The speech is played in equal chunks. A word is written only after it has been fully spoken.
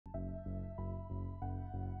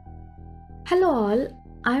Hello all,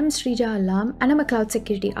 I'm Srija Alam and I'm a cloud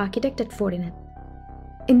security architect at Fortinet.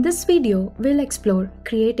 In this video, we'll explore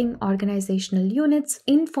creating organizational units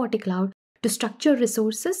in FortiCloud to structure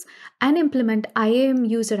resources and implement IAM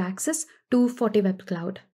user access to FortiWeb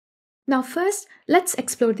Cloud. Now first, let's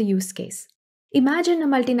explore the use case. Imagine a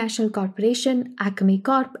multinational corporation, Acme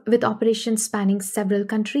Corp, with operations spanning several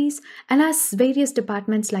countries and has various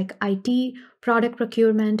departments like IT, product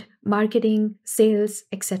procurement, marketing, sales,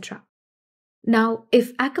 etc. Now,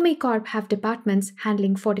 if Acme Corp have departments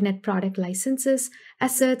handling Fortinet product licenses,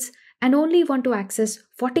 assets, and only want to access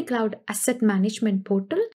FortiCloud Asset Management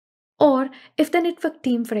Portal, or if the network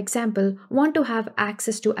team, for example, want to have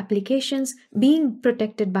access to applications being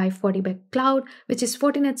protected by FortiWeb Cloud, which is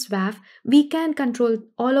Fortinet's WAF, we can control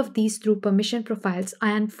all of these through permission profiles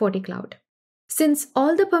and FortiCloud. Since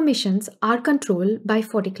all the permissions are controlled by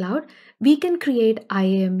FortiCloud, we can create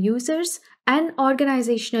IAM users and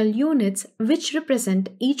organizational units which represent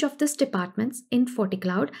each of these departments in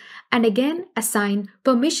FortiCloud and again assign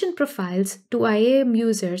permission profiles to IAM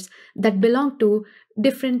users that belong to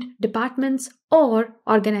different departments or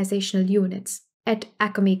organizational units at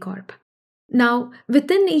Acme Corp. Now,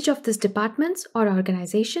 within each of these departments or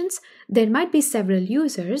organizations, there might be several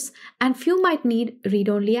users and few might need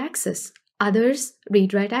read-only access. Others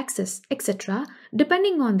read-write access, etc.,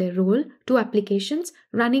 depending on their role to applications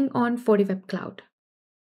running on FortiWeb Cloud.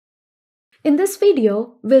 In this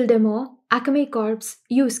video, we'll demo Acme Corp's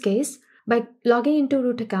use case by logging into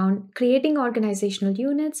root account, creating organizational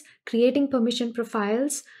units, creating permission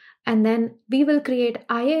profiles, and then we will create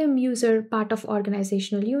IAM user part of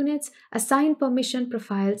organizational units, assign permission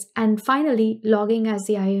profiles, and finally logging as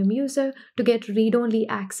the IAM user to get read-only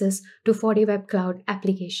access to FortiWeb Cloud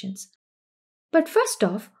applications. But first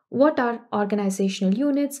off, what are organizational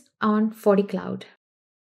units on FortiCloud?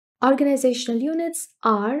 Organizational units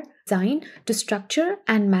are designed to structure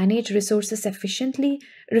and manage resources efficiently,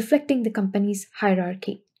 reflecting the company's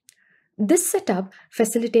hierarchy. This setup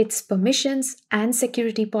facilitates permissions and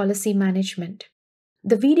security policy management.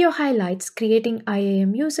 The video highlights creating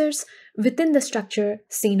IAM users within the structure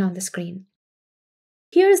seen on the screen.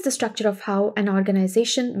 Here is the structure of how an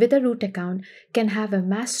organization with a root account can have a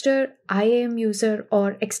master, IAM user,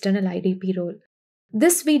 or external IDP role.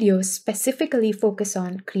 This video specifically focuses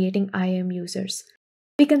on creating IAM users.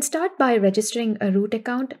 We can start by registering a root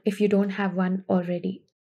account if you don't have one already.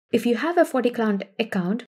 If you have a FortiCloud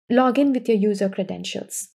account, log in with your user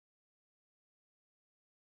credentials.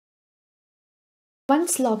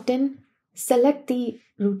 Once logged in, select the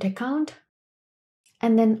root account.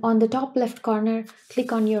 And then on the top left corner,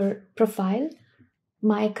 click on your profile,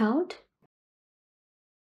 My Account,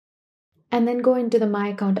 and then go into the My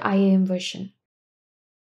Account IAM version.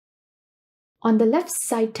 On the left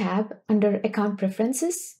side tab under Account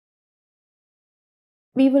Preferences,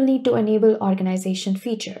 we will need to enable Organization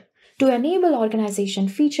feature. To enable Organization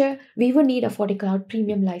feature, we will need a FortiCloud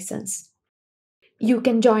Premium license. You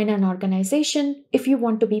can join an organization if you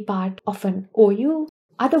want to be part of an OU.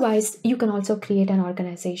 Otherwise, you can also create an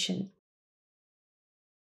organization.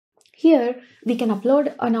 Here, we can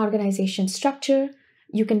upload an organization structure.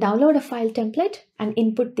 You can download a file template and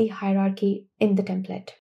input the hierarchy in the template.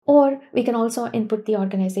 Or we can also input the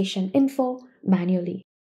organization info manually.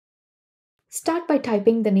 Start by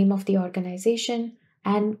typing the name of the organization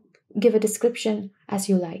and give a description as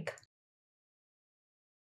you like.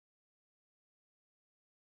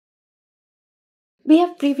 We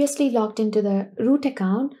have previously logged into the root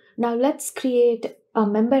account. Now let's create a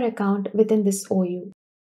member account within this OU.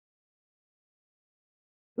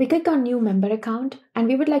 We click on New Member Account and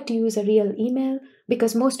we would like to use a real email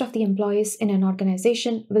because most of the employees in an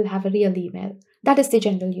organization will have a real email. That is the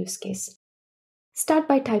general use case. Start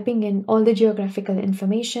by typing in all the geographical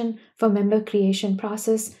information for member creation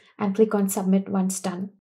process and click on Submit once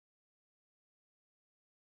done.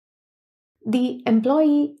 The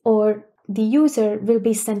employee or the user will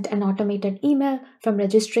be sent an automated email from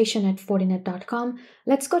registration@fortinet.com.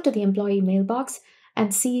 Let's go to the employee mailbox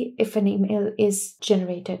and see if an email is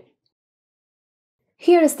generated.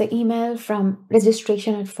 Here is the email from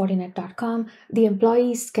registration@fortinet.com. The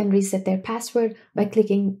employees can reset their password by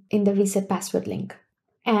clicking in the Reset Password link,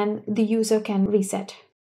 and the user can reset.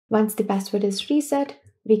 Once the password is reset,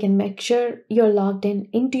 we can make sure you're logged in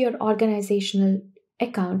into your organizational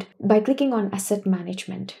account by clicking on Asset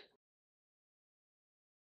Management.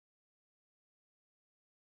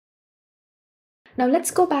 Now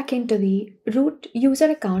let's go back into the root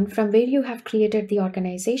user account from where you have created the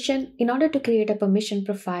organization in order to create a permission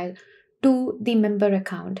profile to the member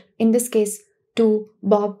account, in this case to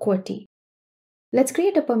Bob Quirty. Let's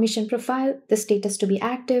create a permission profile, the status to be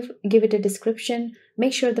active, give it a description,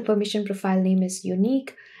 make sure the permission profile name is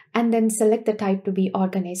unique, and then select the type to be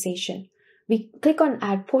organization. We click on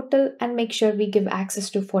Add Portal and make sure we give access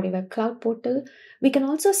to FortiWeb Cloud Portal. We can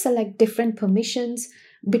also select different permissions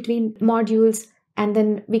between modules, and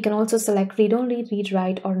then we can also select read-only,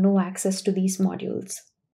 read-write, or no access to these modules.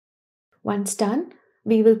 Once done,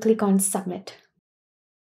 we will click on Submit.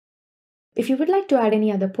 If you would like to add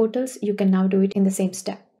any other portals, you can now do it in the same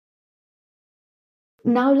step.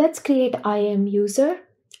 Now let's create IAM user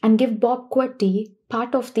and give Bob Quatty,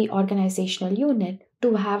 part of the organizational unit,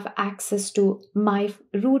 to have access to my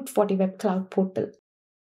root FortiWeb Cloud portal.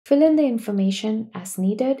 Fill in the information as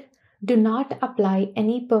needed. Do not apply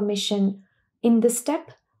any permission in this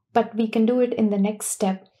step, but we can do it in the next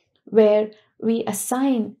step where we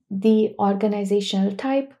assign the organizational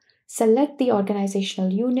type, select the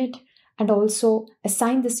organizational unit, and also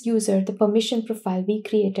assign this user the permission profile we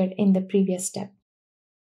created in the previous step.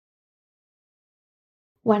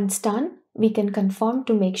 Once done, we can confirm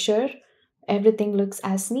to make sure everything looks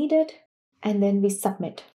as needed, and then we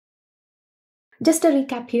submit. Just a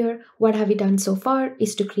recap here, what have we done so far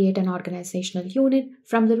is to create an organizational unit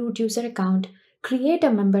from the root user account, create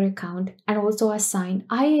a member account, and also assign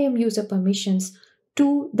IAM user permissions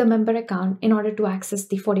to the member account in order to access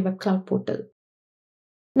the FortiWeb Cloud portal.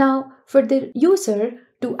 Now, for the user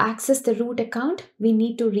to access the root account, we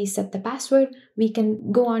need to reset the password. We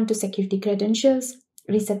can go on to security credentials,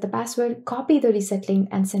 reset the password, copy the reset link,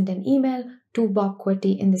 and send an email to Bob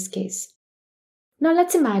Quatty in this case. Now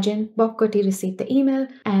let's imagine Bob Quatty received the email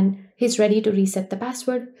and he's ready to reset the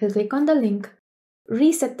password. He'll click on the link,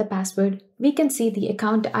 reset the password. We can see the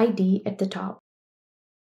account ID at the top.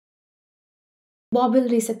 Bob will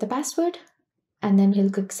reset the password and then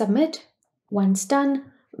he'll click Submit. Once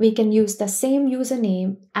done, we can use the same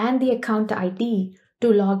username and the account ID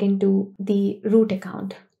to log into the root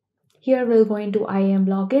account. Here we'll go into IAM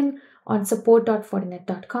login on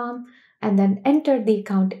support.fortinet.com and then enter the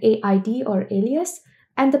account ID or alias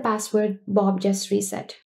and the password Bob just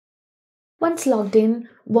reset. Once logged in,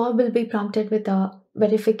 Bob will be prompted with a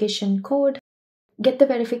verification code. Get the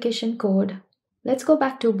verification code. Let's go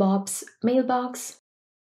back to Bob's mailbox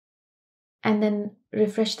and then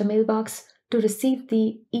refresh the mailbox to receive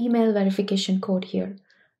the email verification code here.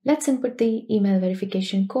 Let's input the email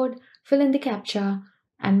verification code, fill in the CAPTCHA,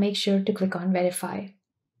 and make sure to click on Verify.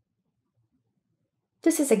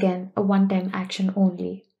 This is again a one-time action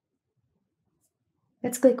only.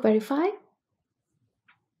 Let's click Verify.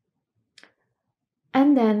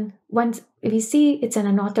 And then once we see it's an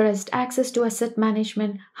unauthorized access to asset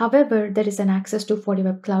management, however, there is an access to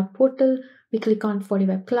FortiWeb Cloud portal. We click on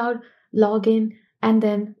FortiWeb Cloud, log in, and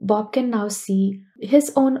then Bob can now see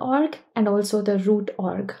his own org and also the root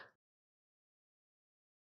org.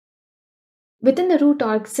 Within the root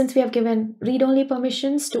org, since we have given read-only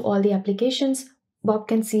permissions to all the applications, Bob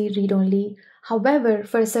can see read-only. However,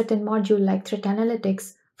 for a certain module like Threat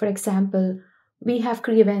Analytics, for example, we have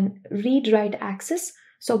given read-write access,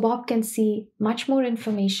 so Bob can see much more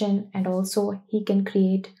information and also he can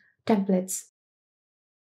create templates.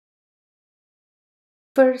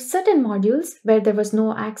 For certain modules where there was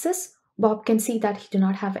no access, Bob can see that he do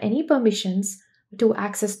not have any permissions to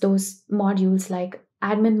access those modules like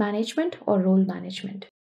admin management or role management.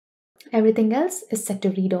 Everything else is set to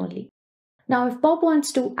read only. Now, if Bob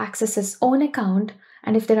wants to access his own account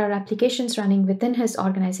and if there are applications running within his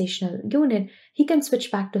organizational unit, he can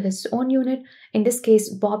switch back to his own unit. In this case,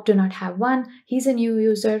 Bob do not have one. He's a new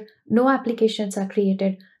user. No applications are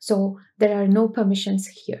created, so there are no permissions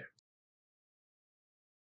here.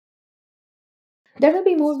 There will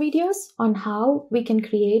be more videos on how we can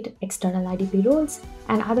create external IDP roles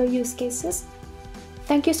and other use cases.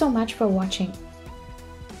 Thank you so much for watching.